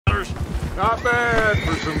soldiers. Not bad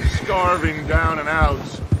for some starving down and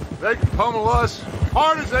outs. They can pummel us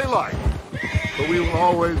hard as they like, but we will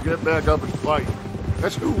always get back up and fight.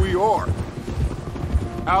 That's who we are.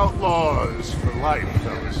 Outlaws for life,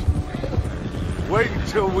 fellas. Wait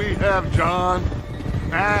until we have John,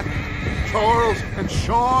 Matt, Charles, and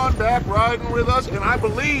Sean back riding with us, and I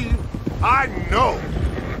know,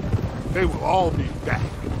 they will all be back.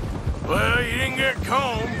 Well, you didn't get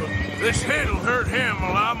Combe, but this hit'll hurt him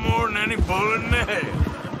a lot more than any bullet in the head.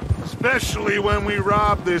 Especially when we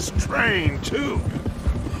rob this train, too.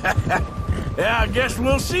 Yeah, I guess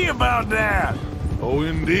we'll see about that. Oh,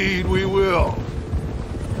 indeed we will.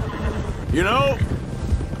 You know,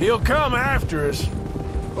 he'll come after us.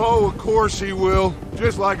 Oh, of course he will,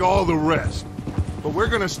 just like all the rest. But we're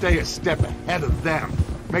gonna stay a step ahead of them.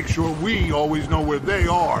 Make sure we always know where they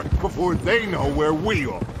are before they know where we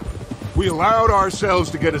are. We allowed ourselves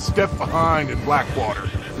to get a step behind in Blackwater.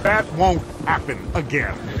 That won't happen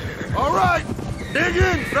again. All right, dig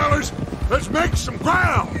in, fellas. Let's make some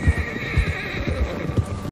ground.